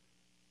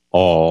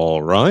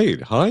All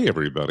right. Hi,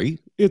 everybody.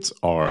 It's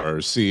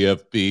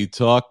RCFB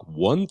Talk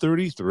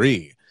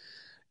 133.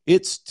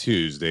 It's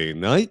Tuesday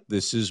night.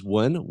 This is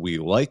when we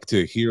like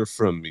to hear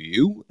from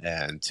you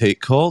and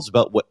take calls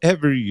about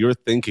whatever you're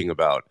thinking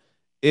about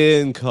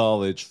in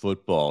college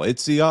football.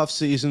 It's the off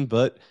season,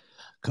 but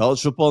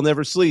college football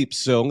never sleeps.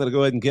 So I'm going to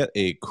go ahead and get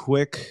a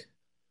quick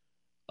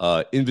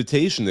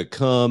invitation to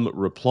come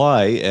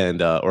reply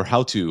and or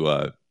how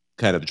to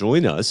kind of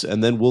join us,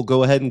 and then we'll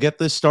go ahead and get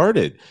this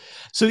started.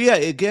 So yeah,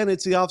 again,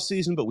 it's the off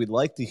season, but we'd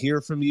like to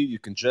hear from you. You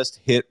can just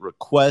hit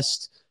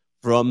request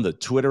from the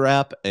Twitter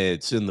app.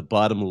 It's in the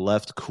bottom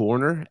left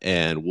corner,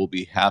 and we'll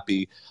be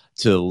happy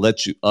to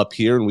let you up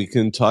here, and we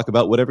can talk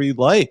about whatever you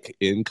like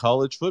in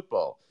college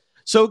football.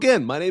 So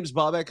again, my name is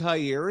Bobak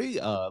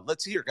Hayeri.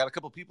 Let's hear. Got a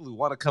couple people who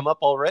want to come up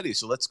already,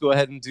 so let's go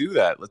ahead and do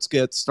that. Let's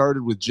get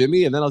started with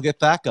Jimmy, and then I'll get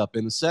back up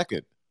in a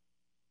second.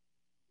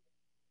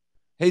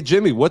 Hey,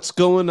 Jimmy, what's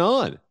going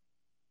on?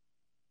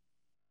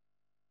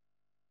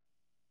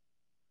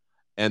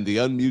 And the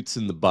unmute's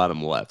in the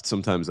bottom left.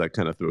 Sometimes that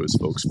kind of throws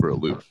folks for a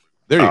loop.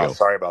 There you Oh, go.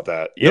 sorry about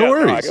that. No Yeah, no,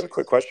 I got worries. a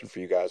quick question for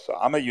you guys. So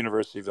I'm a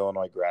University of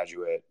Illinois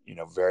graduate,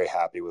 very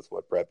happy with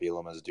what Brett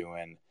Bielema is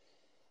doing.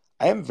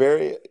 I am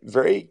very,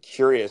 very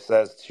curious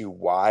as to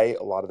why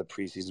a lot of the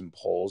preseason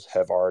polls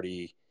have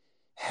already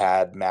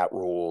had Matt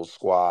Rule's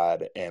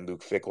squad and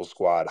Luke Fickell's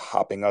squad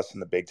hopping us in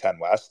the Big Ten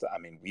West. I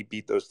mean, we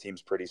beat those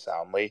teams pretty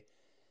soundly.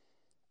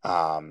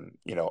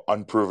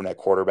 Unproven at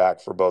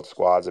quarterback for both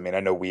squads. I mean, I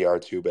know we are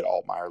too, but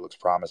Altmaier looks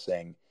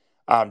promising.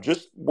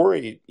 Just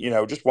worried,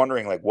 just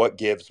wondering like what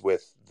gives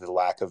with the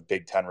lack of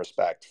Big Ten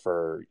respect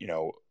for,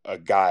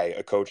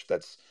 a coach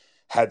that's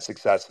had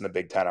success in the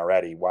Big Ten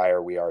already. Why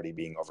are we already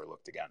being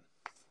overlooked again?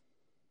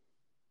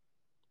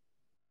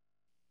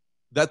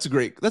 That's a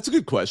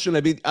good question.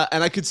 I mean,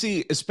 and I could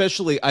see,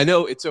 especially, I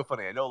know it's so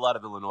funny. I know a lot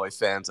of Illinois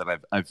fans, and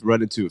I've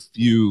run into a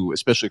few,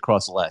 especially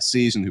across the last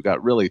season, who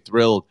got really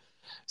thrilled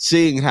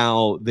seeing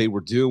how they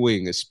were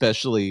doing,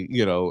 especially,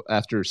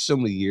 after so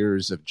many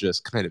years of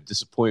just kind of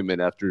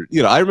disappointment after,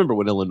 I remember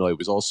when Illinois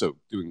was also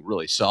doing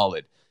really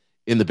solid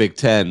in the Big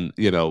Ten,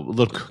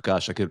 look,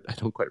 gosh, I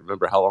don't quite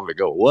remember how long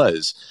ago it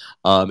was.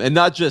 And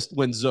not just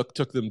when Zook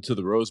took them to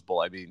the Rose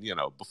Bowl. I mean,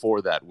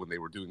 before that, when they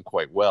were doing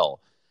quite well.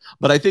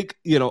 But I think,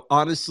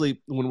 honestly,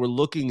 when we're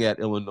looking at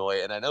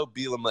Illinois, and I know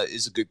Bielema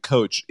is a good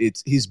coach,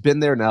 he's been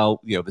there now,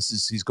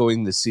 he's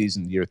going this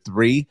season year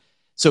 3.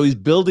 So he's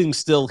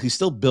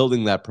still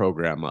building that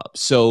program up.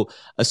 So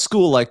a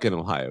school like an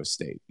Ohio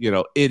State,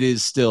 it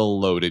is still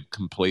loaded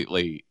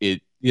completely.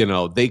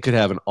 They could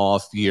have an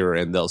off year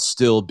and they'll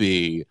still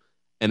be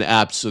an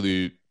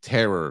absolute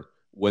terror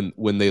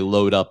when they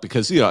load up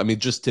because I mean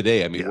just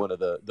today, I mean Yeah. one of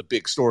the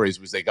big stories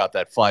was they got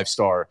that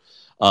 5-star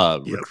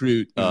Yep.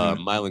 recruit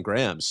Hmm. Milan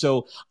Graham.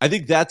 So I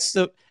think that's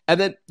the and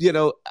then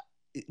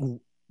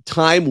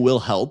time will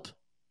help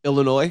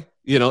Illinois.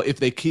 If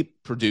they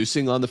keep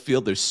producing on the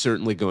field, they're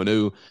certainly going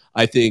to,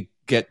 I think,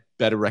 get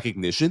better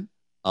recognition.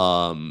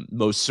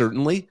 Most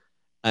certainly.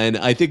 And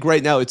I think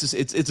right now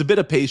it's a bit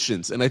of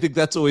patience, and I think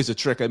that's always a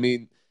trick. I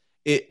mean,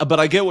 but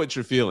I get what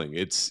you're feeling.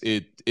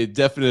 It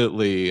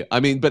definitely. I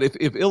mean, but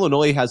if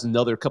Illinois has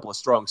another couple of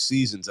strong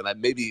seasons,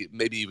 and maybe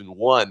even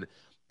one,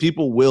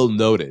 people will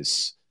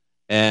notice,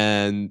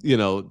 and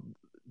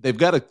they've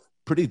got a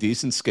pretty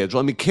decent schedule.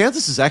 I mean,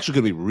 Kansas is actually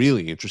going to be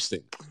really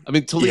interesting. I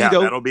mean, Yeah,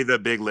 Toledo, that'll be the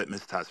big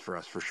litmus test for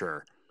us for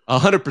sure.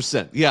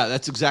 100%. Yeah,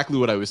 that's exactly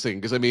what I was thinking.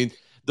 Because I mean,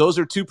 those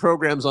are two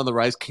programs on the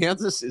rise.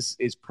 Kansas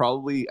is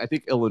probably. I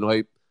think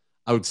Illinois.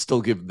 I would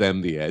still give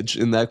them the edge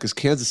in that because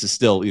Kansas is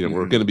still. We're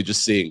Hmm. going to be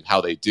just seeing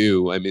how they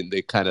do. I mean,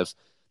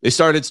 they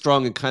started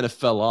strong and kind of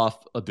fell off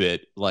a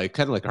bit, kind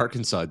of like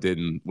Arkansas did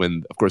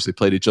when, of course, they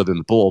played each other in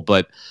the bowl.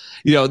 But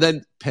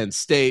then Penn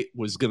State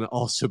was going to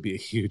also be a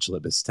huge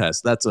litmus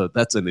test. That's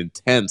an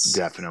intense.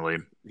 Definitely.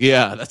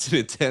 Yeah, that's an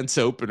intense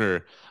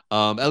opener.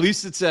 At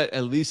least it's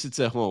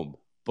at home.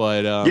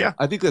 But Yeah.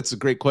 I think that's a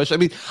great question. I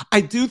mean,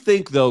 I do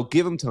think though,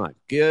 give them time,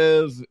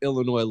 give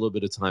Illinois a little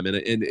bit of time, and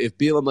if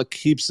Bielema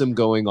keeps them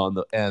going on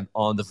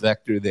the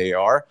vector they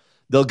are,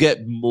 they'll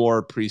get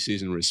more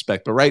preseason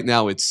respect. But right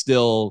now, it's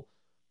still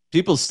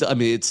people still. I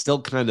mean, it's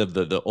still kind of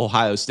the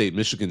Ohio State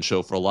Michigan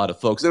show for a lot of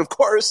folks, and of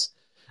course,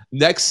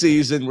 next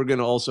season we're going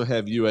to also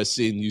have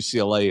USC and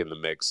UCLA in the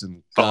mix.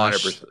 And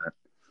gosh, 100%.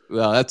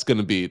 well, that's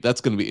gonna be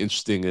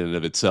interesting in and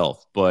of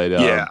itself. But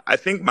Yeah, I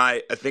think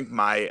my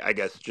I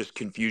guess just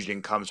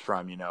confusion comes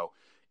from,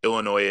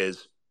 Illinois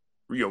is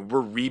we're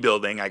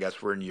rebuilding. I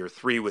guess we're in year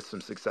 3 with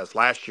some success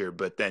last year,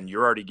 but then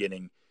you're already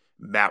getting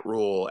Matt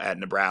Rule at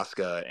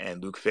Nebraska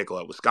and Luke Fickell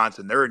at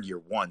Wisconsin. They're in year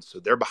 1, so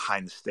they're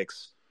behind the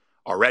sticks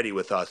already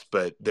with us,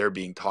 but they're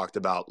being talked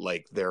about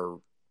like they're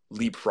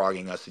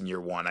leapfrogging us in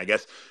year 1. I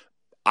guess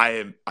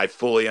I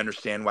fully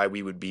understand why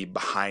we would be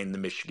behind the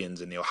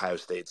Michigans and the Ohio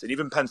States and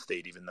even Penn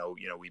State, even though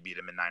we beat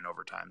them in 9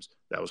 overtimes.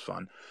 That was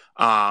fun.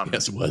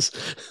 yes, it was.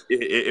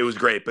 It was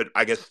great, but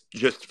I guess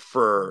just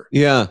for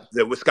Yeah,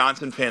 the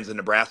Wisconsin fans and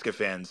Nebraska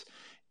fans,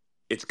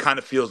 it kind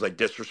of feels like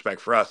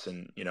disrespect for us,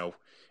 and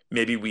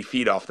maybe we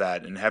feed off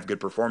that and have good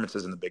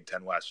performances in the Big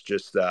Ten West.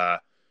 Just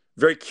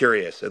very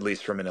curious, at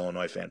least from an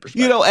Illinois fan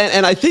You know, perspective.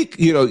 and I think,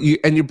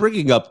 and you're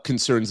bringing up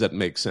concerns that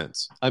make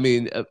sense. I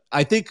mean,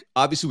 I think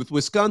obviously with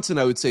Wisconsin,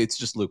 I would say it's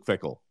just Luke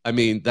Fickell. I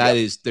mean,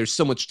 Yep. there's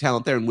so much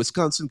talent there, and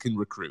Wisconsin can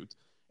recruit,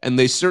 and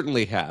they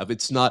certainly have.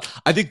 It's not,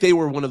 I think they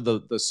were one of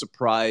the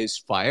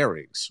surprise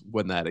firings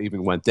when that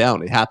even went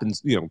down. It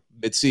happens,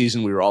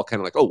 mid-season, we were all kind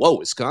of like, oh, whoa,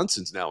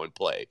 Wisconsin's now in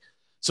play.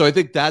 So I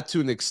think that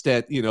to an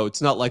extent,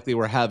 it's not like they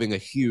were having a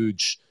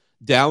huge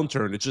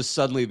downturn. It's just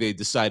suddenly they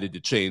decided to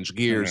change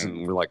gears, Mm-hmm.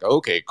 and we're like,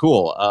 okay,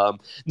 cool.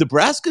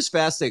 Nebraska's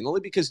fascinating only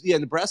because,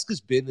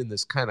 Nebraska's been in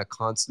this kind of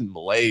constant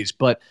malaise,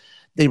 but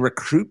they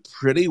recruit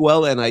pretty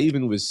well. And I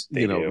even was,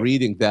 They do.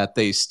 reading that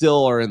they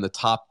still are in the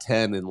top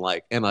 10 in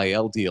like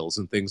NIL deals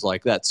and things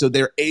like that. So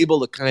they're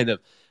able to kind of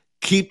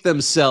keep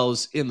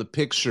themselves in the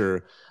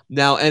picture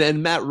now.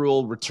 And Matt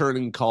Rule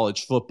returning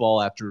college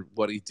football after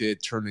what he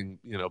did, turning,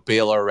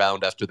 Baylor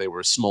around after they were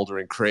a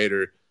smoldering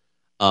crater.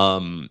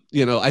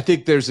 I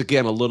think there's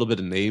again a little bit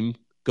of name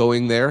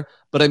going there,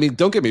 but I mean,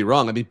 don't get me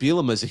wrong. I mean,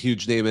 Bielema is a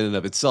huge name in and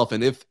of itself,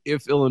 and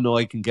if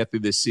Illinois can get through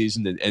this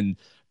season and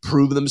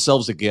prove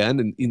themselves again,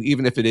 and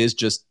even if it is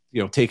just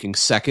taking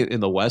second in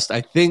the West,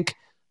 I think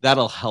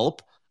that'll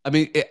help. I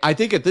mean, I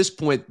think at this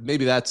point,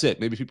 maybe that's it.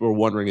 Maybe people are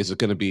wondering, is it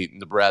going to be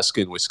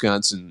Nebraska and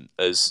Wisconsin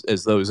as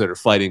those that are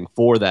fighting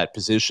for that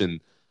position?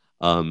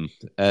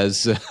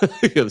 As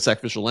the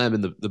sacrificial lamb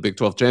in the Big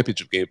 12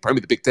 championship game,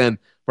 probably the Big 10,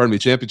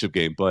 championship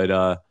game.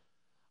 But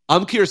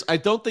I'm curious. I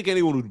don't think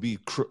anyone would be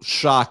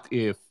shocked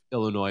if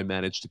Illinois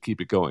managed to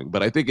keep it going.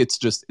 But I think it's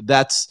just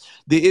that's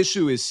the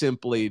issue is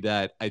simply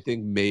that I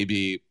think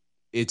maybe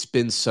it's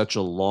been such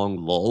a long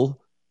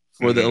lull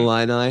for the Mm-hmm.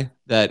 Illini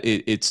that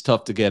it's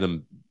tough to get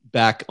them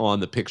back on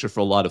the picture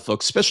for a lot of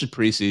folks, especially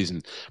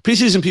preseason.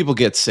 Preseason people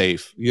get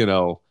safe,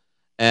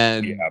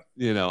 and Yeah.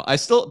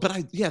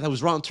 that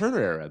was Ron Turner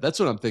era. That's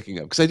what I'm thinking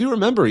of because I do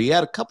remember he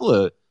had a couple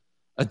of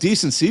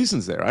decent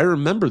seasons there. I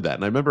remember that,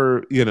 and I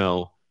remember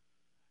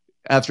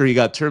after he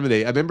got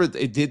terminated, I remember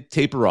it did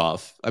taper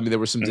off. I mean, there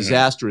were some Mm-hmm.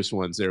 disastrous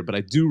ones there, but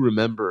I do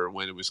remember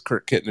when it was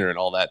Kurt Kittner and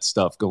all that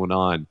stuff going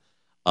on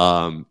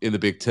in the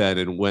Big Ten,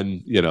 and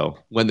when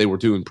they were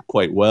doing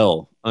quite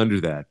well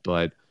under that.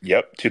 But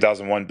Yep.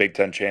 2001 Big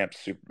Ten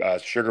champs.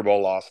 Sugar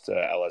Bowl lost to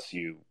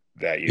LSU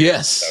that year. So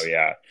yes,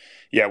 yeah,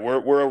 yeah,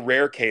 we're a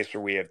rare case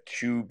where we have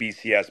two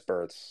BCS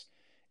berths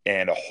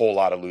and a whole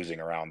lot of losing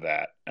around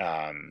that.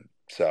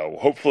 So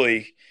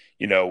hopefully,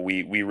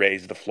 we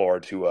raise the floor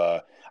to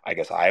I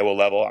guess Iowa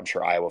level. I'm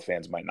sure Iowa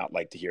fans might not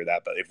like to hear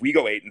that, but if we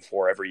go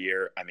 8-4 every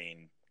year, I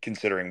mean,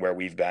 considering where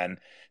we've been,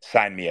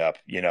 sign me up.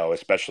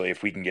 Especially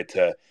if we can get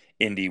to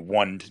Indy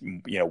one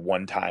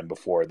time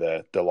before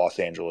the Los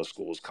Angeles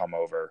schools come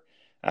over.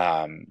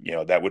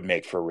 That would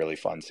make for a really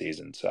fun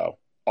season. So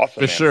awesome, for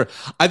man. sure.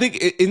 I think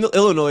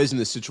Illinois is in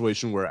this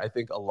situation where I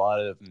think a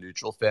lot of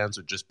neutral fans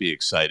would just be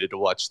excited to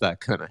watch that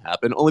kind of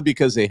happen, only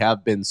because they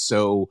have been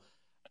so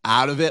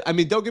out of it. I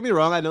mean, don't get me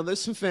wrong. I know there's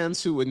some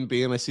fans who wouldn't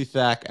be, and I see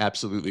Thack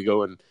absolutely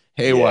going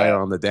haywire Yeah.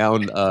 on the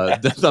down,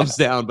 the thumbs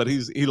down. But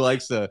he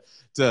likes to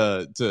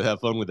have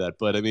fun with that.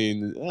 But I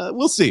mean,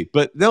 we'll see.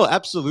 But no,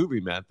 absolutely,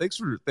 man. Thanks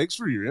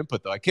for your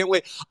input, though. I can't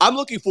wait. I'm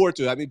looking forward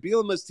to it. I mean,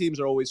 Bielema's teams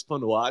are always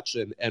fun to watch,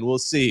 and we'll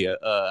see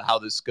how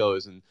this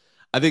goes. And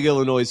I think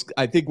Illinois.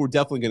 I think we're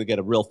definitely going to get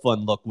a real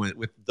fun look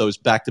with those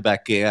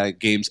back-to-back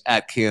games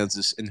at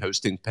Kansas and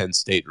hosting Penn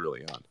State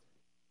early on.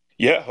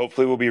 Yeah,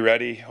 hopefully we'll be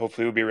ready.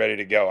 Hopefully we'll be ready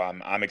to go.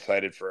 I'm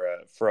excited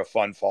for a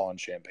fun fall in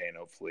Champaign.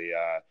 Hopefully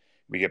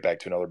we get back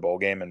to another bowl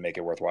game and make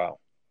it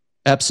worthwhile.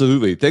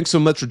 Absolutely. Thanks so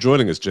much for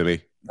joining us,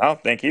 Jimmy. No,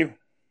 thank you.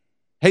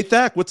 Hey,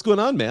 Thack, what's going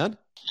on, man?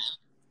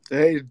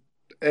 Hey,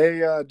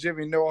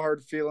 Jimmy, no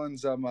hard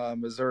feelings. I'm a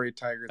Missouri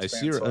Tigers I see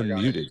fan, you're so I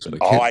got it. unmuted,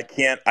 but I Oh,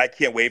 can't. I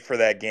can't wait for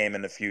that game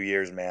in a few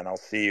years, man. I'll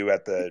see you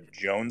at the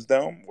Jones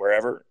Dome,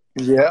 wherever.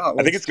 Yeah,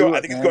 let's do I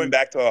it, think it's going man.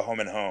 back to a home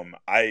and home.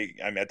 I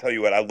mean, I tell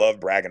you what, I love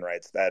bragging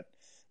rights.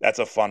 That's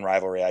a fun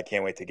rivalry. I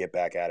can't wait to get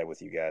back at it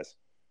with you guys.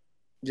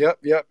 Yep.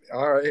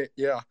 All right,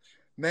 yeah,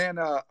 man.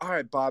 All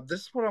right, Bob.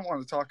 This is what I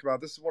want to talk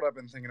about. This is what I've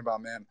been thinking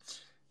about, man.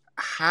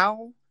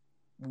 How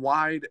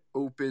wide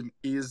open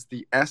is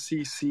the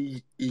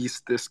SEC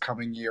East this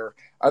coming year?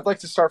 I'd like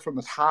to start from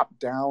the top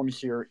down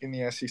here in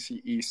the SEC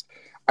East.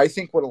 I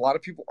think what a lot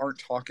of people aren't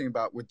talking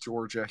about with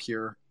Georgia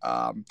here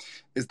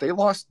is they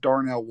lost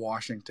Darnell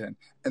Washington,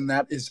 and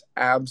that is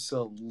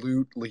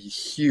absolutely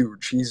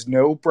huge. He's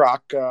no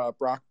Brock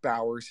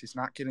Bowers. He's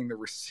not getting the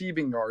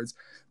receiving yards,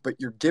 but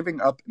you're giving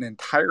up an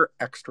entire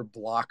extra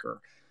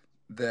blocker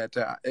that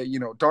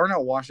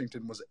Darnell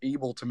Washington was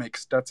able to make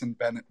Stetson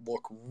Bennett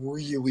look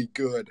really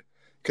good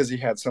because he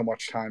had so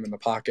much time in the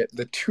pocket.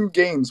 The two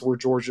games where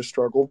Georgia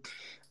struggled,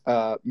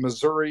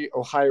 Missouri,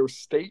 Ohio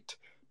State,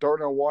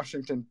 Darnell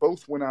Washington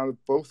both went out of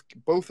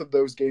both of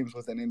those games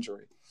with an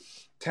injury.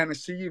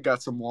 Tennessee, you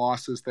got some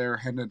losses there.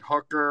 Hendon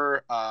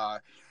Hooker,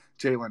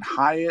 Jalen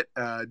Hyatt.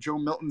 Joe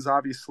Milton's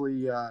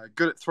obviously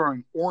good at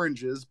throwing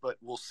oranges, but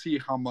we'll see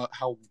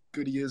how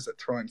good he is at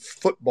throwing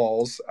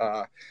footballs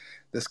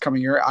this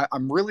coming year.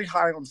 I'm really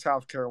high on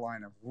South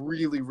Carolina.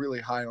 Really, really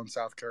high on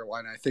South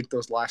Carolina. I think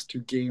those last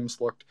 2 games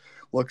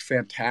looked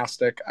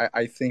fantastic.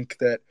 I think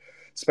that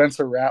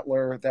Spencer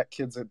Rattler, that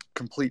kid's a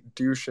complete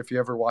douche if you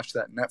ever watch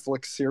that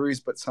Netflix series,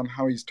 but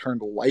somehow he's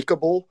turned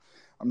likable.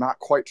 I'm not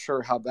quite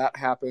sure how that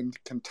happened.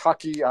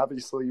 Kentucky,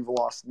 obviously, you've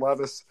lost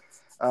Levis,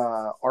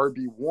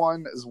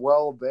 RB1 as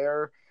well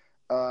there.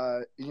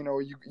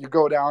 You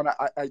go down.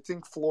 I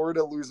think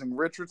Florida losing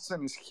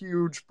Richardson is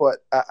huge,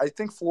 but I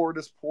think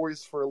Florida's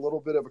poised for a little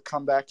bit of a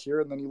comeback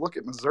here. And then you look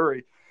at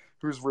Missouri,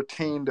 who's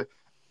retained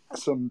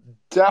some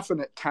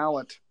definite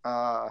talent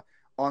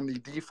on the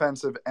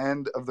defensive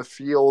end of the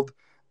field.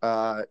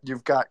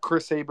 You've got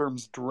Chris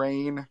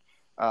Abrams-Drain,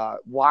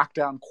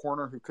 lockdown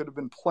corner who could have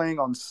been playing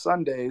on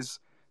Sundays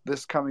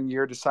this coming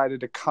year, decided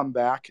to come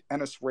back.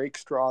 Ennis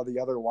Rakestraw, the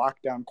other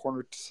lockdown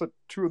corner,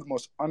 2 of the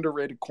most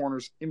underrated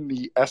corners in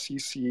the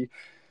SEC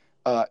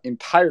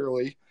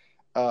entirely.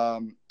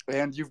 And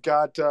you've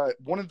got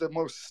one of the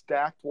most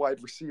stacked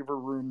wide receiver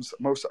rooms,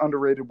 most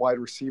underrated wide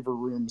receiver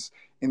rooms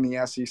in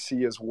the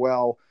SEC as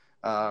well,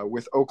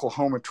 with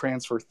Oklahoma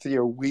transfer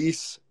Theo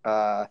Weiss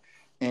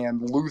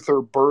and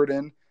Luther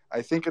Burden.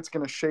 I think it's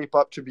going to shape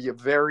up to be a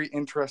very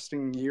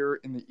interesting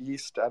year in the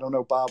East. I don't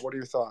know, Bob, what are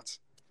your thoughts?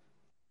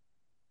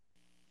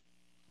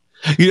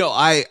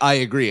 I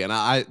agree, and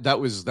that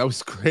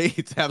was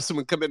great to have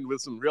someone come in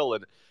with some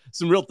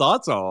real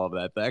thoughts on all of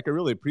that. Beck, I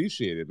really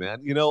appreciate it,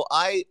 man.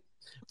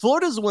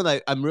 Florida's the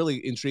one I'm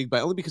really intrigued by,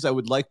 only because I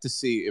would like to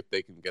see if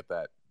they can get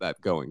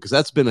that going, because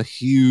that's been a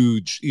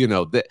huge,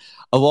 of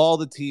all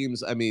the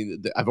teams. I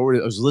mean, I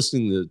was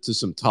listening to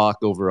some talk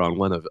over on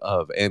one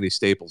of Andy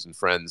Staples and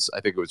Friends.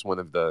 I think it was one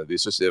of the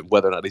associated,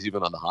 whether or not he's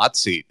even on the hot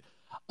seat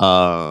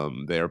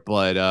there,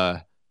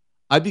 but.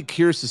 I'd be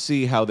curious to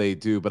see how they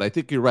do, but I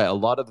think you're right. A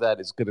lot of that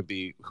is going to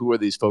be, who are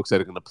these folks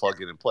that are going to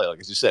plug in and play? Like,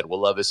 as you said,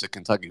 Will Levis at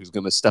Kentucky, who's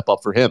going to step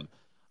up for him.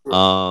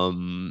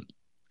 Even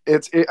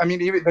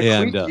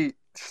the Cleat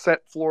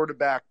set Florida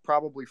back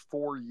probably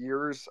 4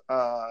 years,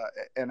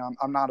 and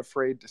I'm not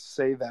afraid to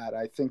say that.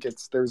 I think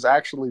there's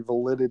actually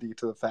validity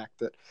to the fact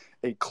that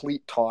a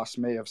cleat toss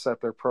may have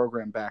set their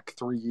program back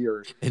 3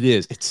 years. It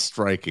is. It's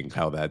striking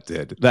how that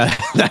did.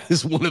 That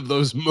is one of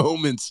those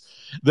moments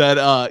that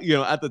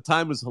at the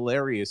time was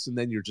hilarious, and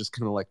then you're just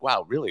kind of like,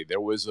 wow, really?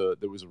 There was a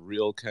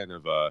real kind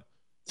of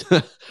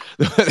there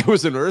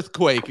was an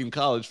earthquake in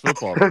college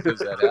football because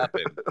that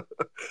happened.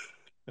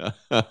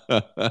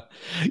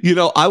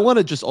 I want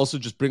to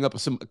just bring up a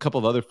couple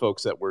of other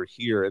folks that were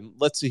here, and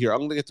let's see here. I'm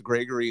going to get to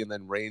Gregory and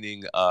then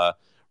rating or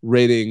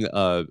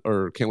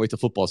can't wait till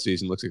football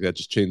season. Looks like that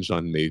just changed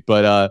on me.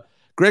 But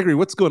Gregory,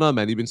 what's going on,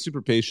 man? You've been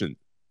super patient.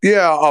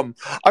 Yeah,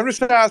 I'm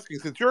just asking,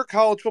 since you're a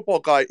college football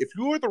guy, if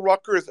you were the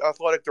Rutgers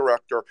athletic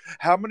director,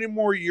 how many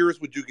more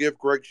years would you give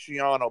Greg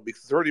Schiano?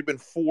 Because it's already been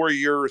 4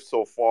 years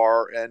so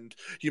far, and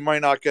he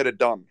might not get it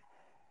done.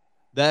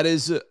 That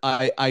is,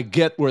 I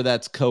get where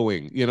that's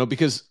going,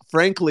 because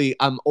frankly,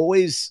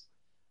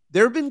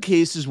 there have been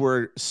cases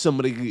where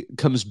somebody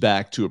comes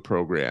back to a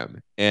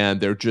program and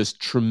they're just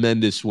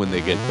tremendous when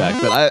they get back.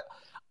 But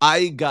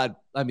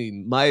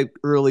my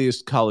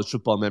earliest college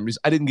football memories,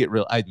 I didn't get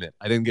really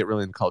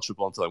into college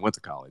football until I went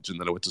to college. And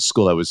then I went to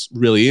school. I was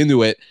really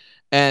into it.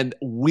 And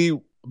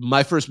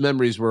my first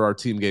memories were our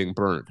team getting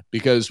burned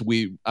because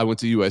I went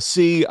to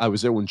USC. I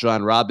was there when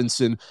John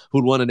Robinson,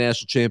 who'd won a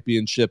national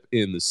championship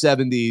in the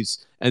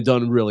 70s and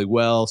done really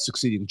well,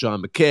 succeeding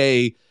John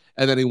McKay.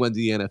 And then he went to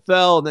the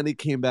NFL, and then he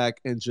came back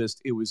and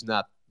it was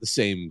not the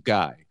same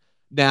guy.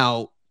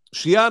 Now,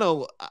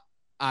 Schiano,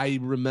 I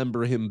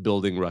remember him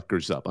building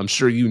Rutgers up. I'm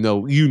sure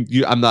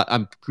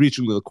I'm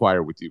preaching to the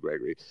choir with you,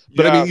 Gregory.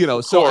 But yeah, I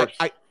mean,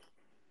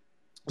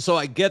 so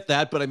I get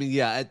that. But I mean,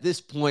 yeah, at this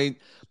point,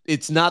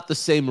 it's not the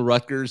same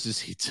Rutgers as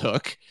he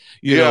took,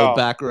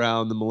 back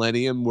around the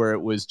millennium, where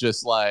it was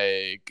just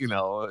like,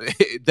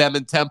 them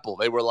and Temple.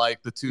 They were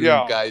like the two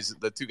guys in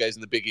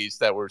the Big East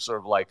that were sort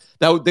of like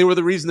that. They were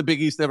the reason the Big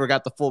East never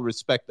got the full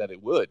respect that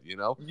it would,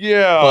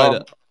 Yeah.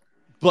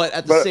 But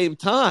at the same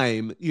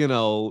time, in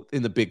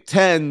the Big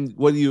Ten,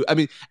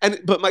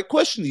 but my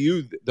question to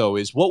you though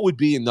is, what would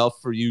be enough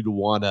for you to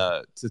want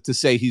to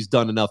say he's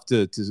done enough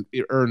to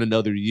earn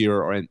another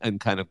year and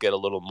kind of get a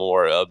little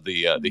more of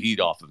the heat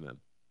off of him?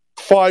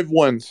 5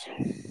 wins.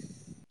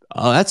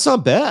 That's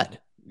not bad.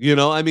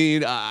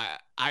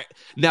 I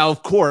now,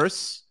 of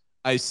course,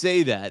 I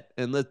say that,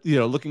 and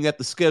looking at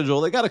the schedule,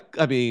 they got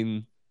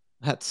to.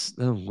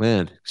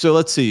 Man. So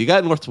let's see. You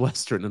got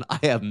Northwestern, and I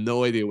have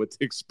no idea what to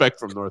expect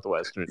from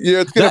Northwestern.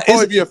 Yeah, it's gonna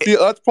probably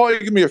that's probably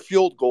gonna be a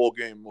field goal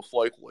game, most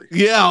likely.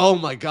 Yeah. Oh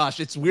my gosh,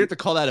 it's weird to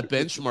call that a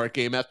benchmark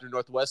game after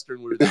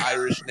Northwestern were the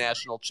Irish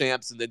national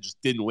champs and then just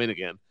didn't win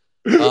again.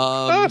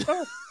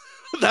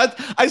 That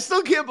I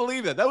still can't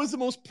believe it. That was the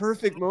most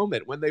perfect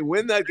moment when they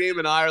win that game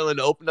in Ireland,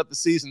 opened up the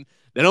season.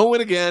 They don't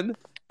win again,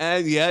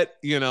 And yet,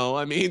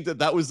 I mean,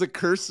 that was the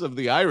curse of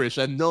the Irish.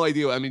 I had no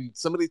idea. I mean,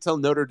 somebody tell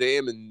Notre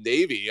Dame and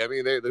Navy. I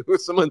mean,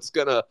 someone's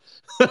gonna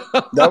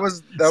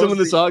someone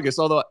this August.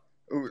 Although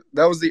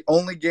that was the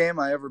only game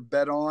I ever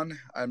bet on.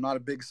 I'm not a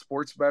big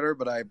sports bettor,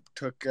 but I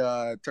took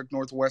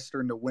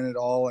Northwestern to win it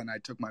all, and I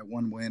took my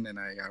one win, and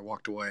I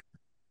walked away.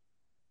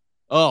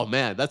 Oh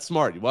man, that's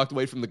smart. You walked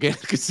away from the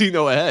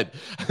casino ahead.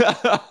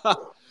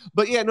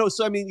 But yeah, no.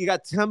 So I mean, you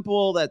got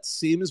Temple that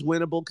seems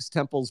winnable because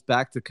Temple's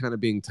back to kind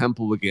of being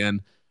Temple again.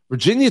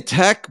 Virginia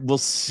Tech, we'll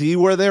see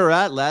where they're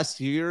at. Last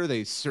year,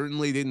 they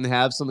certainly didn't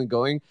have something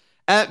going.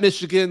 At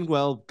Michigan,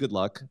 well, good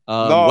luck.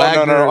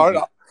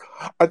 No.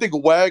 I think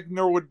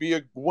Wagner would be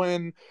a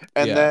win,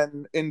 and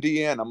then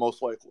Indiana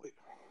most likely.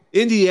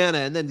 Indiana,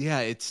 and then you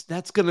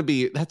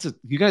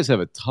guys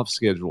have a tough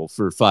schedule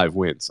for 5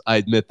 wins. I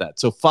admit that.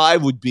 So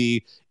 5 would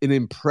be an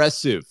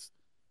impressive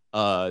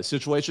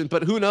situation,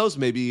 but who knows?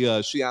 Maybe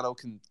Schiano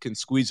can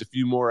squeeze a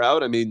few more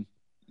out. I mean,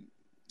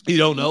 you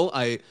don't know.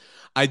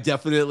 I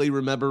definitely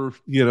remember,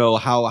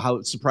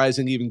 how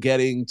surprising even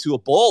getting to a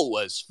bowl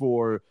was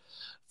for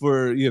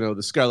the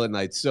Scarlet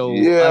Knights. So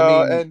yeah,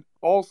 I mean, and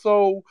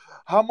also,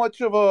 how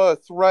much of a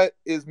threat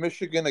is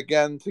Michigan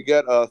again to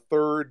get a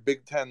 3rd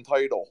Big Ten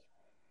title?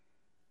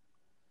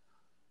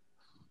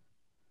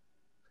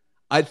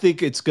 I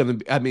think it's going to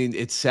be. I mean,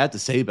 it's sad to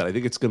say, but I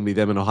think it's going to be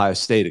them and Ohio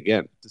State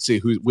again to see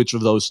which of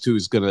those two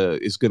is going to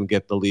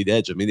get the lead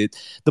edge. I mean,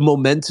 the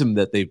momentum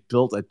that they've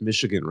built at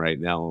Michigan right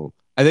now.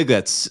 I think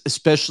that's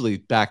especially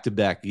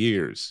back-to-back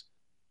years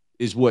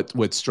is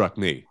what struck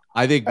me.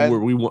 I think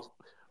we want.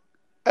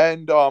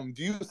 And do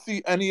you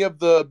see any of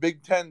the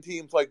Big Ten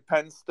teams like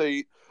Penn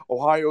State,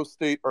 Ohio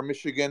State, or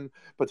Michigan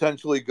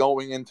potentially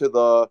going into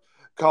the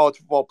college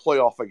football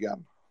playoff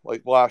again,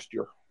 like last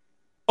year?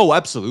 Oh,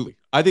 absolutely.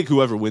 I think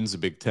whoever wins the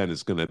Big Ten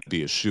is going to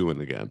be a shoo-in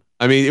again.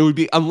 I mean, it would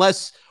be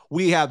unless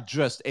we have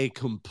just a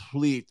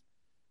complete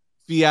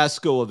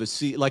fiasco of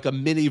like a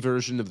mini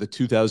version of the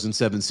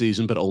 2007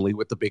 season, but only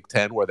with the Big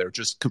Ten, where they're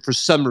just for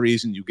some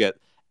reason you get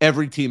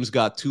every team's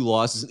got 2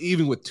 losses, and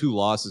even with 2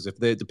 losses,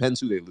 it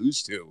depends who they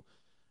lose to.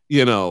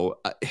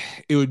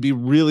 It would be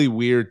really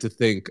weird to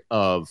think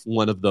of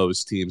one of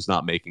those teams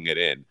not making it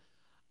in.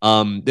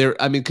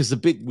 Because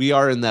we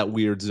are in that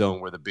weird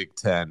zone where the Big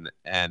Ten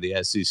and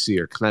the SEC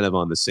are kind of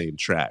on the same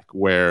track,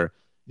 where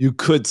you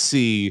could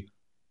see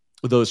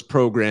those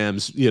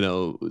programs,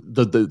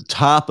 the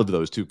top of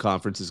those 2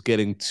 conferences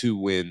getting 2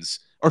 wins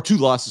or 2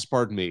 losses,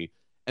 pardon me,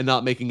 and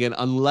not making it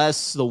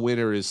unless the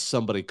winner is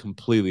somebody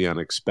completely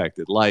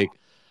unexpected, like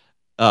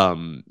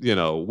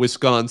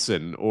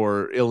Wisconsin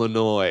or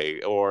Illinois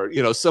or,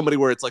 somebody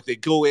where it's like they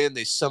go in,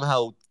 they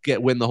somehow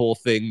win the whole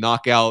thing,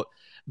 knock out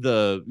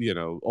the,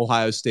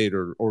 Ohio State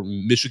or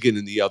Michigan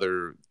in the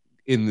other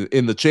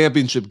in the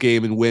championship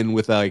game and win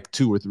with like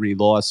 2 or 3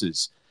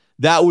 losses.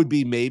 That would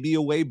be maybe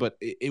a way, but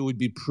it would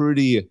be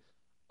pretty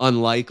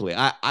unlikely.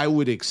 I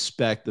would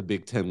expect the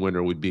Big Ten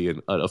winner would be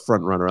a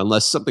front runner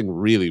unless something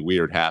really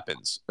weird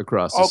happens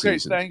across the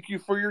season. Okay, thank you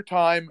for your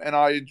time, and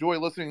I enjoy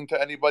listening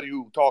to anybody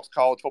who talks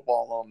college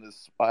football on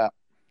this app.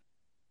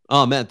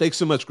 Oh, man, thanks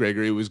so much,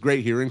 Gregory. It was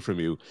great hearing from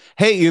you.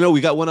 Hey,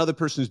 we got one other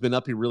person who's been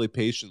up here really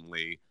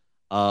patiently.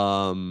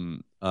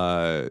 Can't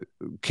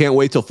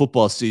wait till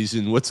football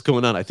season. What's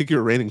going on? I think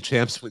you're reigning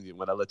champs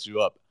when I let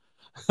you up.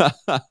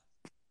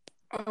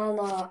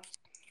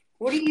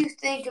 What do you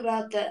think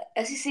about the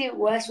SEC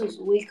West was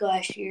weak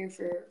last year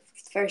for the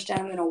first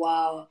time in a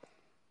while?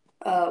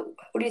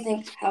 What do you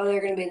think how they're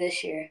going to be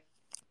this year?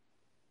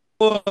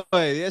 Boy,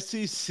 the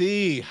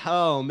SEC.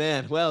 Oh,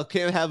 man. Well,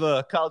 can't have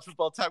a college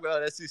football talk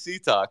without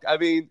SEC talk. I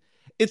mean,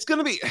 it's going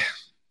to be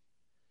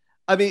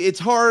 – it's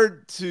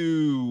hard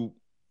to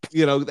 –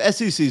 the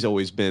SEC's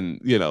always been,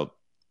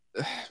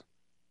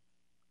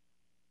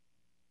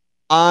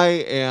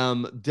 I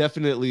am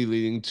definitely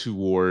leaning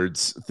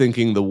towards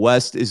thinking the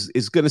West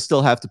is going to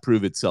still have to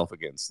prove itself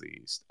against the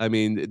East. I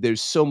mean, there's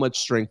so much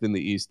strength in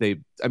the East.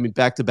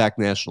 Back-to-back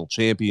national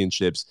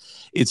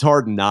championships. It's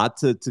hard not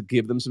to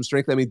give them some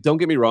strength. I mean, don't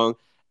get me wrong.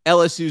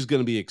 LSU is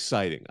going to be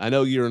exciting. I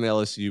know you're an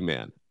LSU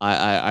man.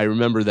 I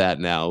remember that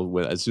now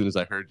as soon as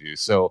I heard you.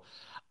 So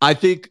I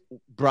think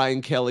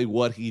Brian Kelly,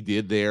 what he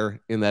did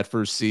there in that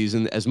first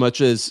season, as much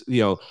as,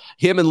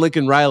 him and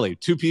Lincoln Riley,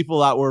 2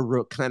 people that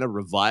were kind of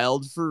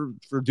reviled for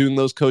doing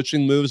those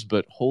coaching moves,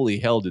 but holy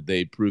hell did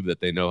they prove that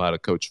they know how to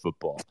coach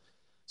football.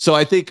 So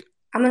I think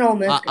I'm an Ole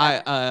Miss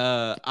guy.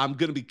 I'm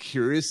going to be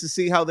curious to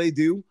see how they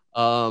do.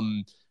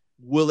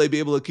 Will they be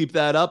able to keep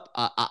that up?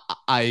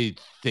 I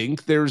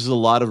think there's a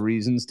lot of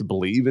reasons to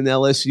believe in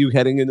LSU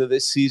heading into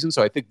this season,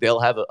 so I think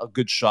they'll have a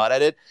good shot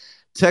at it.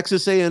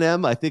 Texas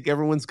A&M, I think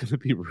everyone's going to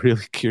be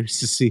really curious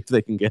to see if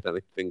they can get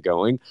anything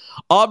going.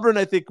 Auburn,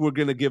 I think we're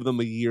going to give them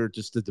a year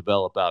just to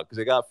develop out because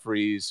they got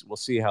Freeze. We'll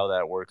see how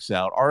that works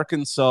out.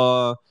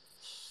 Arkansas,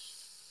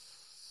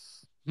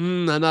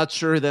 I'm not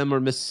sure them or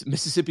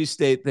Mississippi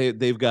State.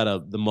 They've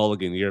got the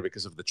mulligan year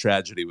because of the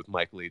tragedy with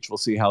Mike Leach. We'll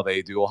see how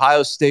they do.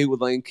 Ohio State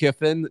with Lane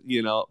Kiffin,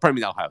 pardon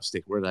me, not Ohio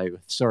State.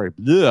 Sorry,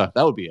 that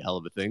would be a hell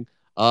of a thing.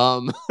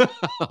 Ole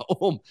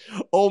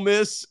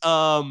Miss,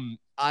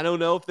 I don't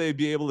know if they'd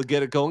be able to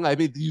get it going. I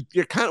mean,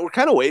 we're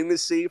kind of waiting to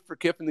see for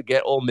Kiffin to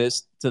get Ole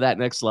Miss to that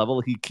next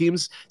level. He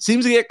seems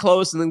to get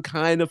close and then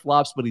kind of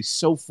flops, but he's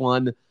so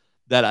fun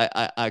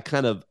that I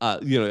kind of I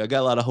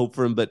got a lot of hope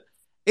for him. But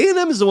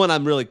A&M is the one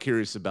I'm really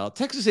curious about.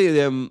 Texas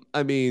A&M.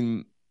 I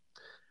mean,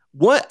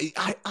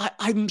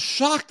 I'm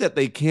shocked that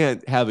they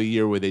can't have a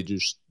year where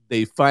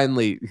they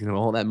finally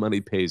all that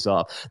money pays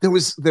off. There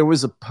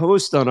was a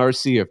post on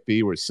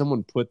RCFB where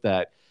someone put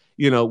that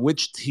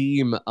which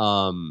team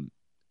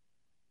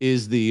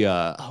is the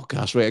oh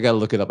gosh, wait, I gotta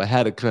look it up. I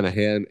had it kind of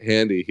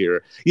handy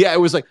here. Yeah, it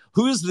was like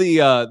who's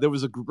the there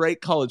was a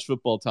great college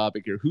football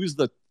topic here. Who's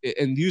the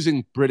and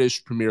using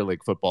British Premier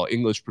League football,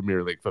 English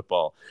Premier League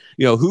football,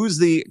 who's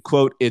the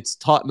quote, it's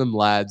Tottenham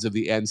lads of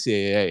the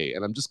NCAA.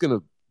 And I'm just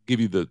gonna give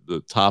you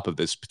the top of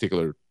this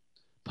particular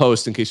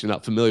post in case you're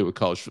not familiar with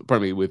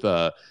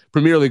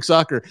Premier League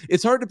soccer.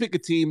 It's hard to pick a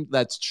team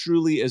that's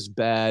truly as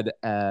bad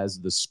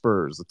as the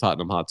Spurs, the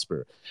Tottenham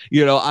Hotspur.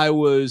 I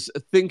was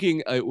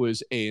thinking it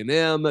was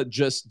A&M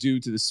just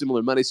due to the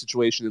similar money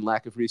situation and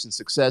lack of recent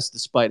success,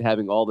 despite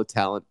having all the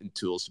talent and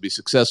tools to be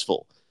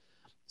successful.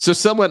 So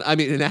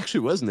it actually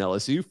was an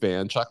LSU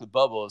fan, Chocolate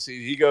Bubbles.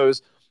 He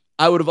goes,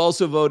 I would have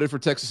also voted for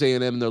Texas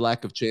A&M and their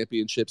lack of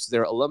championships.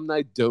 Their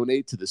alumni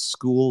donate to the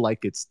school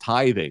like it's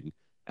tithing,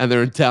 and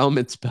their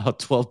endowment's about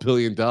 $12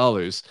 billion.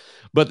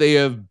 But they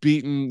have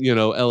beaten,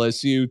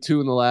 LSU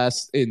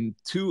in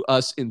two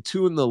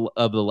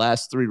of the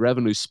last three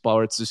revenue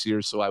sports this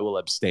year, so I will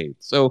abstain.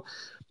 So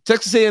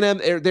Texas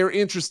A&M, they're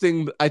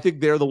interesting. I think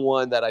they're the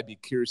one that I'd be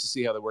curious to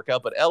see how they work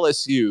out. But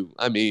LSU,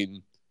 I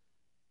mean,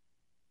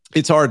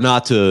 it's hard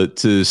not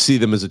to see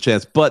them as a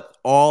chance. But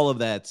all of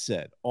that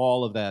said,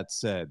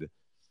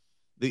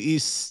 the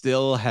East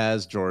still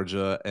has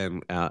Georgia,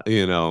 and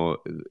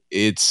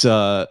it's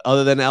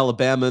other than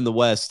Alabama in the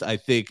West. I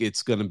think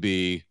it's going to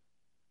be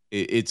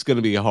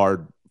a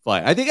hard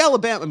fight. I think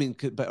Alabama. I mean,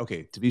 but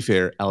okay, to be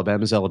fair,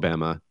 Alabama's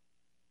Alabama.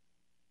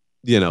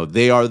 They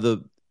are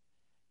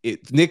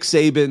Nick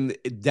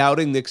Saban.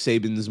 Doubting Nick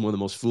Saban is one of the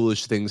most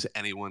foolish things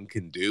anyone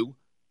can do.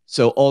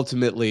 So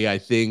ultimately, I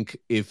think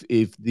if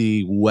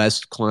the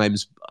West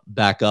climbs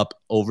back up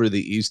over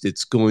the East,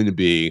 it's going to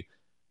be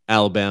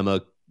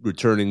Alabama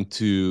returning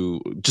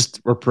to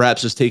or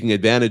perhaps just taking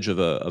advantage of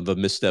a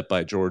misstep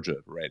by Georgia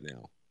right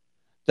now.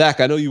 Zach,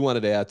 I know you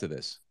wanted to add to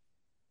this.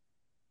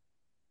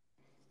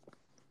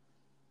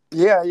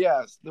 Yeah.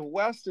 The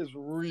West is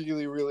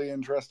really, really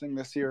interesting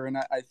this year, and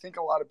I think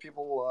a lot of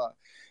people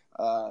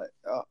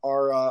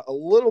are a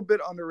little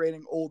bit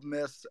underrating Ole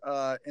Miss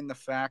in the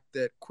fact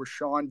that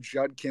Quashon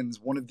Judkins,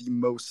 one of the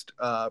most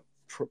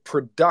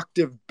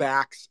productive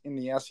backs in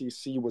the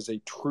SEC, was a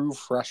true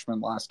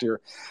freshman last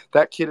year.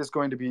 That kid is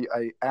going to be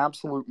an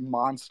absolute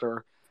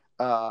monster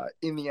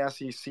in the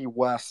SEC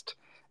West.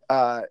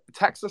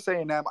 Texas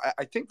A&M,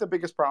 I think the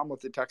biggest problem with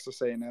the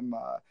Texas A&M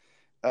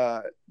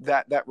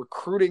that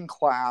recruiting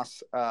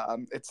class,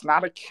 it's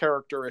not a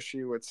character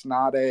issue. It's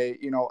not a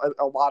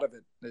lot of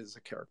it is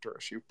a character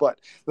issue, but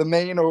the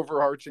main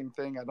overarching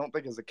thing I don't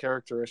think is a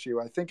character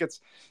issue. I think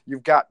it's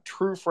you've got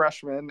true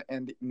freshmen,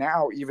 and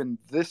now even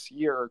this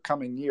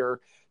coming year,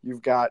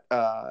 you've got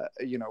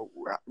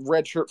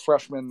redshirt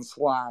freshmen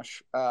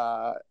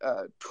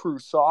 / true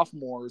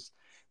sophomores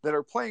that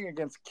are playing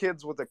against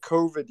kids with a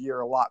COVID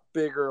year, a lot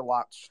bigger, a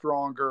lot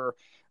stronger.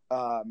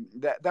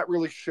 That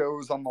really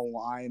shows on the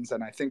lines,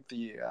 and I think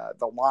the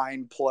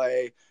line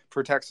play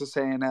for Texas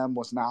A&M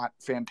was not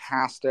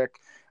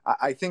fantastic.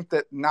 I think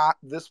that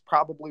this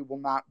probably will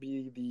not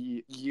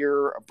be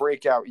a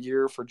breakout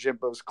year for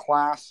Jimbo's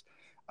class.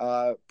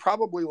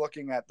 Probably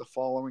looking at the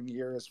following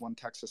year is when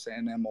Texas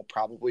A&M will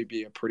probably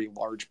be a pretty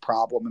large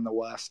problem in the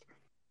West.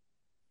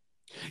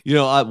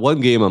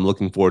 One game I'm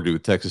looking forward to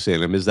with Texas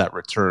A&M is that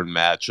return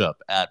matchup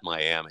at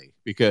Miami,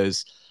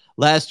 because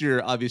last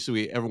year,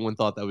 obviously, everyone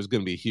thought that was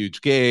going to be a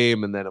huge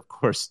game. And then, of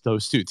course,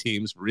 those two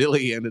teams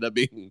really ended up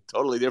being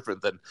totally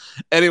different than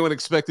anyone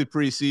expected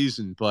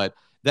preseason. But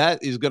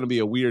that is going to be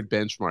a weird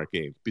benchmark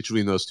game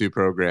between those two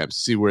programs,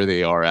 see where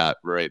they are at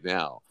right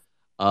now.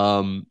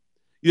 A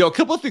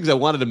couple of things I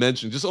wanted to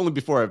mention, just only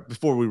before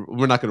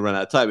we're not going to run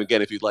out of time.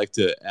 Again, if you'd like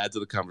to add to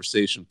the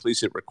conversation,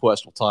 please hit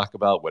request. We'll talk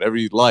about whatever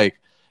you'd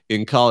like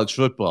in college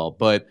football.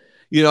 But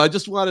I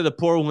just wanted to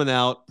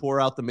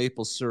pour out the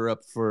maple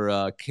syrup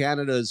for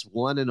Canada's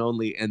one and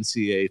only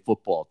NCAA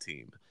football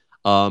team.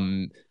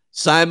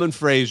 Simon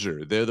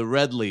Fraser, they're the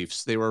Red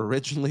Leafs. They were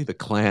originally the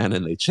Clan,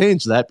 and they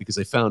changed that because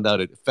they found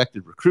out it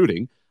affected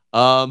recruiting.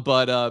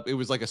 But it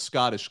was like a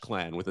Scottish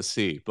clan with a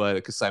C, but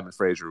because Simon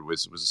Fraser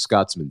was a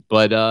Scotsman.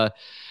 But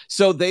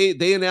so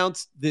they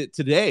announced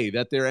today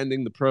that they're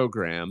ending the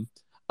program.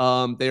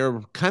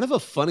 They're kind of a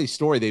funny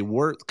story. They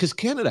were, because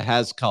Canada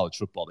has college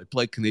football. They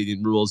play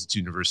Canadian rules. It's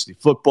university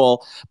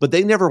football, but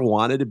they never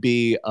wanted to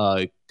be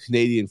a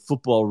Canadian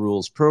football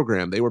rules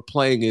program. They were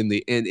playing in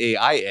the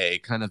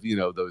NAIA, kind of,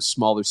 those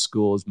smaller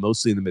schools,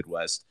 mostly in the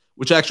Midwest,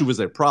 which actually was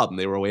their problem.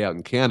 They were way out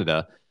in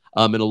Canada.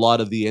 And a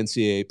lot of the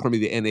the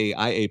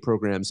NAIA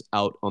programs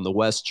out on the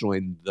West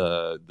joined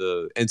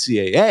the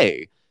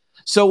NCAA.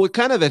 So what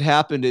kind of had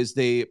happened is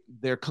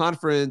their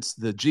conference,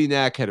 the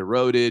GNAC had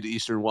eroded.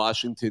 Eastern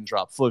Washington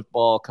dropped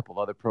football. A couple of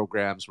other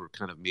programs were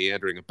kind of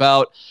meandering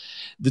about.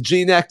 The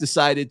GNAC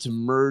decided to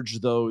merge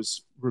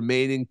those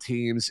remaining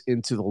teams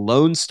into the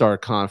Lone Star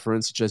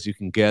Conference, which, as you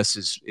can guess,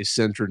 is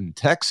centered in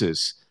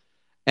Texas.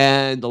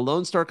 And the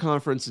Lone Star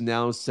Conference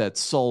announced that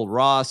Sul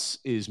Ross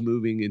is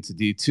moving into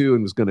D2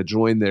 and was going to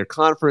join their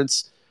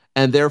conference.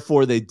 And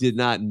therefore, they did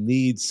not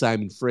need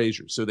Simon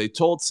Fraser. So they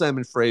told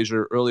Simon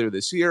Fraser earlier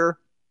this year,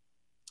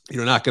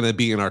 you're not going to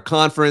be in our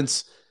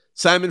conference.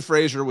 Simon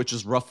Fraser, which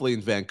is roughly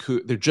in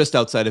Vancouver, they're just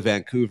outside of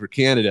Vancouver,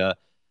 Canada.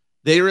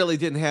 They really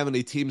didn't have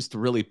any teams to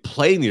really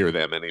play near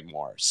them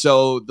anymore.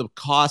 So the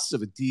cost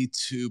of a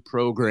D2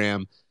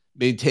 program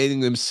maintaining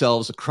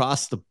themselves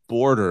across the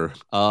border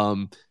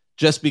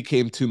just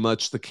became too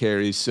much to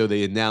carry. So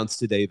they announced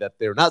today that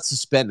they're not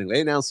suspending.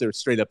 They announced they're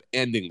straight up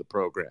ending the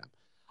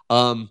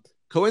program.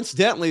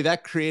 Coincidentally,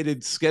 that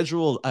created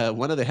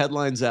one of the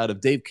headlines out of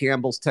Dave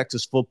Campbell's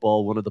Texas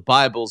Football, one of the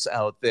Bibles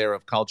out there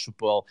of college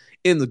football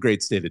in the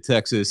great state of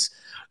Texas.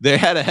 They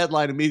had a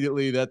headline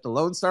immediately that the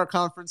Lone Star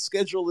Conference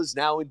schedule is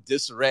now in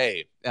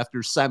disarray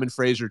after Simon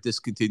Fraser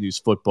discontinues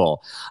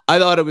football. I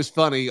thought it was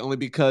funny only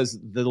because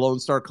the Lone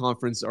Star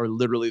Conference are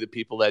literally the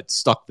people that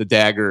stuck the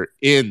dagger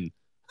in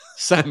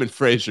Simon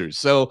Fraser.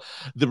 So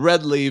the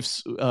Red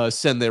Leafs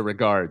send their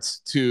regards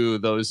to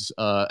those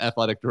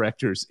athletic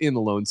directors in the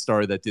Lone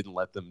Star that didn't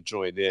let them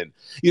join in.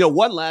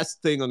 One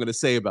last thing I'm going to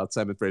say about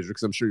Simon Fraser,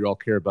 because I'm sure you all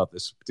care about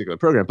this particular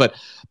program, but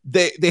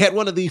they had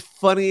one of the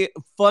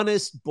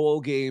funnest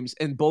bowl games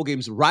and bowl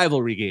games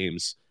rivalry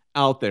games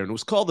out there, and it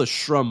was called the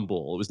Shrum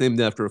Bowl. It was named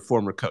after a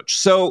former coach.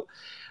 So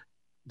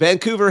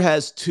Vancouver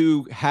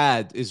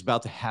is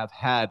about to have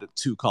had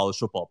two college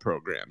football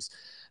programs.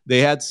 They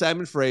had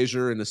Simon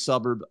Fraser in the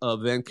suburb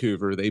of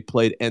Vancouver. They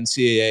played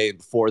NCAA and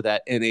before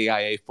that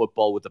NAIA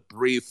football with a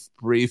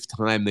brief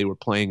time they were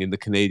playing in the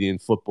Canadian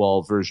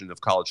football version of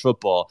college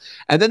football.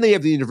 And then they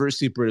have the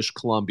University of British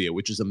Columbia,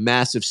 which is a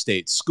massive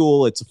state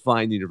school. It's a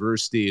fine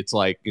university. It's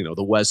like,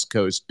 the West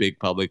Coast big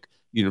public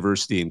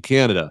university in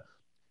Canada.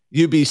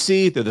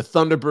 UBC, they're the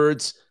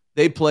Thunderbirds.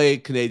 They play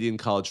Canadian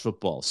college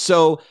football.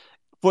 So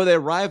for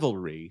their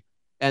rivalry,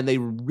 and they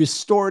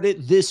restored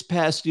it this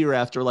past year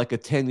after like a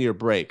 10-year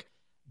break,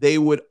 they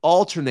would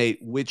alternate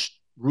which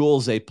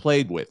rules they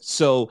played with.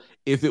 So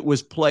if it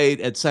was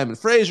played at Simon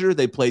Fraser,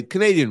 they played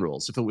Canadian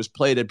rules. If it was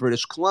played at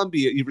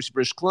University of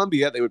British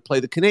Columbia, they would play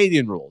the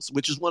Canadian rules,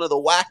 which is one of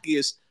the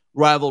wackiest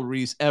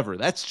rivalries ever.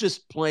 That's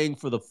just playing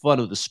for the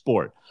fun of the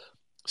sport.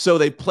 So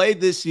they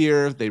played this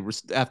year. They were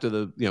after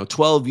the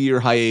 12-year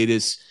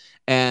hiatus,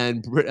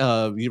 and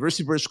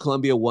University of British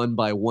Columbia won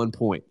by 1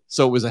 point.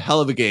 So it was a hell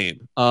of a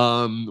game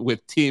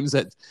with teams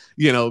that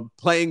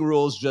playing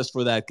rules just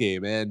for that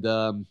game.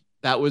 And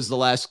that was the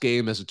last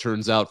game, as it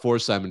turns out, for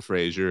Simon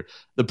Fraser.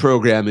 The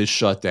program is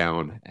shut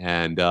down,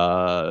 and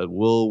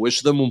we'll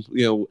wish them,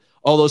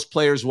 all those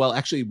players well.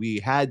 Actually, we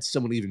had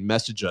someone even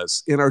message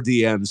us in our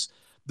DMs.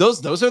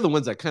 Those are the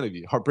ones that kind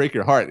of break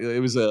your heart. It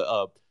was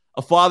a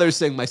father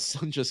saying, my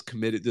son just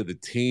committed to the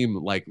team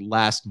like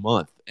last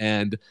month,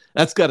 and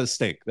that's got to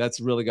stink. That's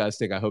really got to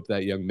stink. I hope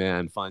that young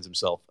man finds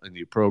himself a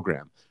new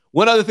program.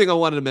 One other thing I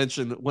wanted to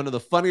mention, one of the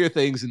funnier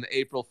things in the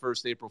April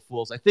 1st April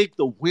Fools, I think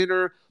the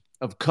winner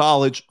of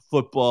college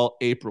football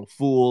April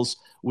Fools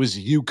was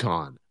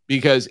UConn,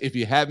 because if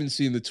you haven't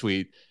seen the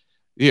tweet,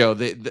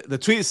 the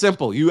tweet is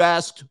simple. You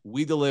asked,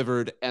 we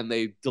delivered, and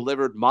they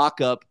delivered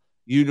mock-up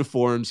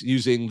uniforms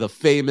using the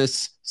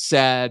famous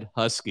sad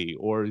Husky,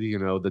 or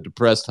the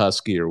depressed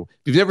Husky, or if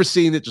you've never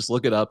seen it, just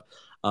look it up.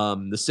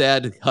 The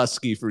sad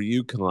Husky for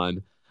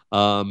UConn.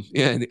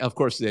 And of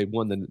course they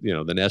won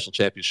the national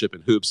championship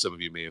in hoops. Some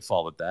of you may have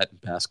followed that in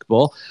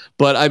basketball,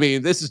 but I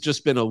mean, this has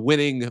just been a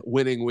winning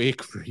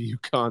week for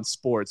UConn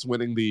sports,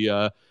 winning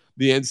the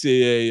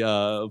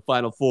NCAA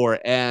Final Four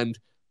and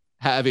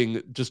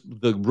having just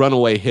the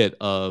runaway hit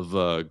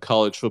of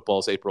college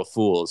football's April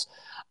Fools.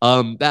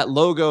 That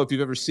logo, if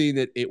you've ever seen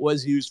it, it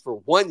was used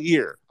for 1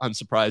 year,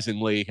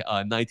 unsurprisingly,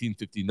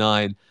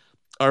 1959.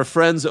 Our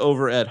friends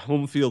over at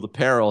Home Field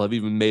Apparel have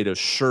even made a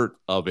shirt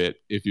of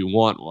it if you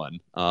want one.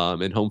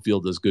 And Home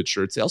Field does good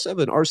shirts. They also have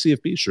an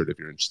RCFB shirt if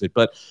you're interested.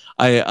 But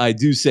I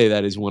do say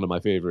that is one of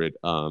my favorite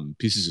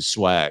pieces of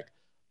swag.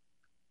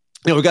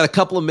 We've got a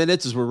couple of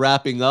minutes as we're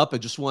wrapping up. I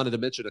just wanted to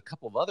mention a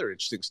couple of other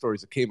interesting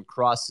stories that came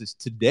across this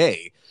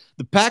today.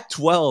 The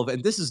Pac-12,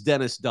 and this is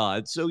Dennis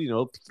Dodd, so,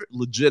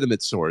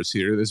 legitimate source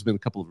here. There's been a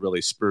couple of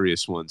really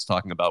spurious ones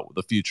talking about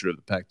the future of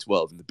the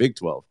Pac-12 and the Big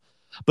 12.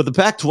 But the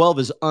Pac-12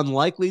 is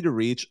unlikely to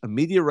reach a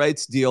media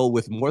rights deal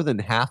with more than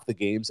half the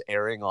games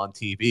airing on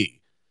TV.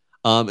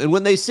 And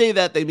when they say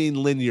that, they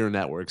mean linear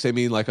networks. They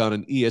mean like on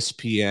an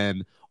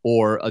ESPN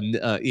or an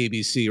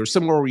ABC or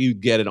somewhere where you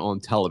get it on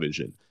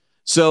television.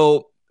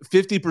 So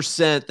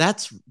 50%,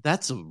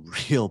 that's a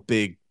real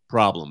big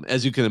problem,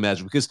 as you can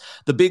imagine, because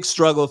the big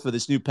struggle for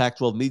this new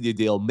Pac-12 media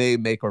deal may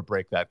make or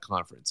break that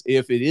conference.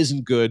 If it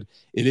isn't good,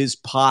 it is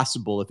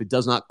possible, if it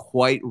does not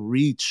quite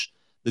reach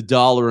the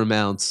dollar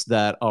amounts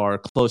that are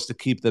close to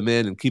keep them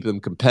in and keep them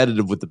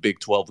competitive with the Big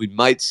 12, we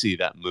might see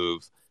that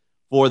move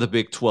for the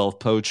Big 12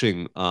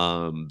 poaching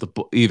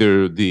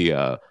either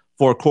the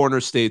four corner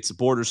states, the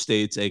border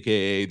states,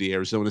 aka the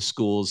Arizona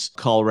schools,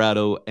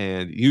 Colorado,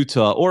 and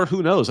Utah, or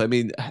who knows? I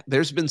mean,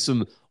 there's been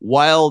some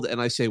wild,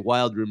 and I say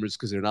wild rumors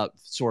because they're not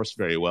sourced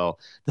very well,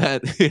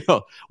 that,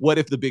 what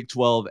if the Big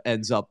 12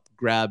 ends up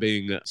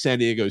grabbing San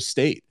Diego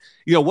State?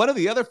 One of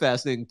the other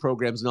fascinating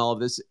programs in all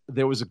of this,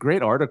 there was a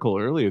great article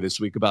earlier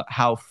this week about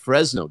how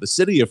Fresno, the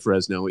city of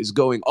Fresno, is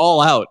going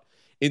all out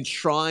in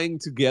trying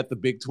to get the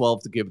Big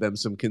 12 to give them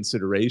some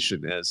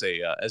consideration as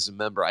a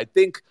member. I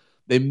think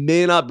they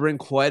may not bring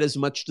quite as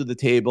much to the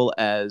table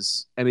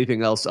as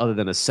anything else other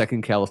than a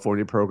second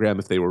California program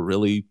if they were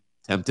really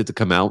tempted to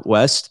come out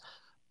west.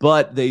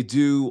 But they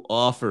do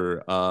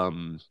offer,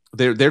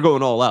 they're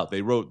going all out.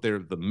 They're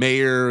the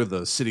mayor,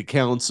 the city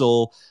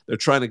council. They're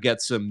trying to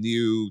get some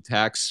new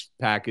tax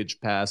package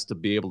passed to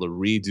be able to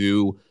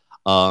redo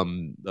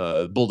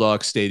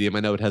Bulldog Stadium.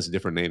 I know it has a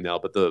different name now,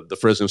 but the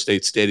Fresno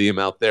State Stadium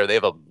out there, they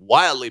have a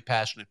wildly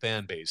passionate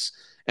fan base.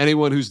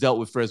 Anyone who's dealt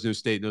with Fresno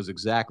State knows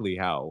exactly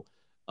how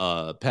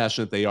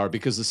passionate they are,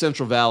 because the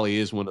Central Valley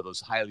is one of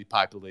those highly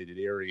populated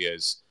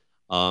areas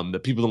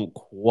that people don't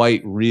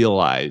quite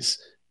realize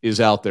is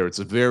out there. It's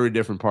a very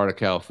different part of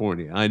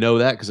California. I know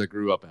that because I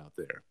grew up out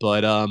there.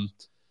 But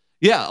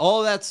yeah,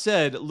 all that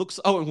said,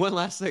 and one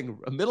last thing,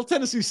 Middle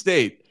Tennessee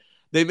State,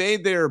 they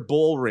made their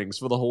bowl rings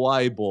for the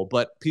Hawaii Bowl,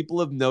 but people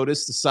have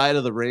noticed the side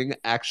of the ring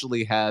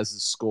actually has the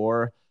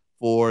score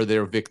for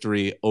their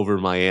victory over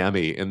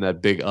Miami in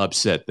that big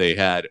upset they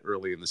had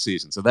early in the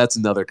season. So that's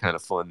another kind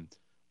of fun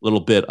little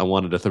bit I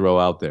wanted to throw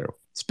out there.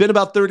 It's been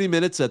about 30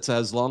 minutes. That's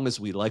as long as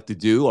we like to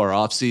do our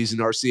off-season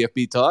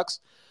RCFB talks.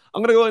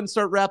 I'm going to go ahead and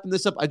start wrapping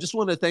this up. I just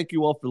want to thank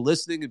you all for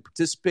listening and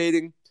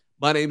participating.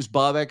 My name's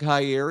Bobak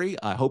Hayeri.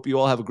 I hope you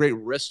all have a great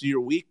rest of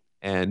your week.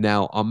 And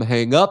now I'm going to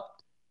hang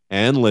up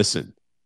and listen.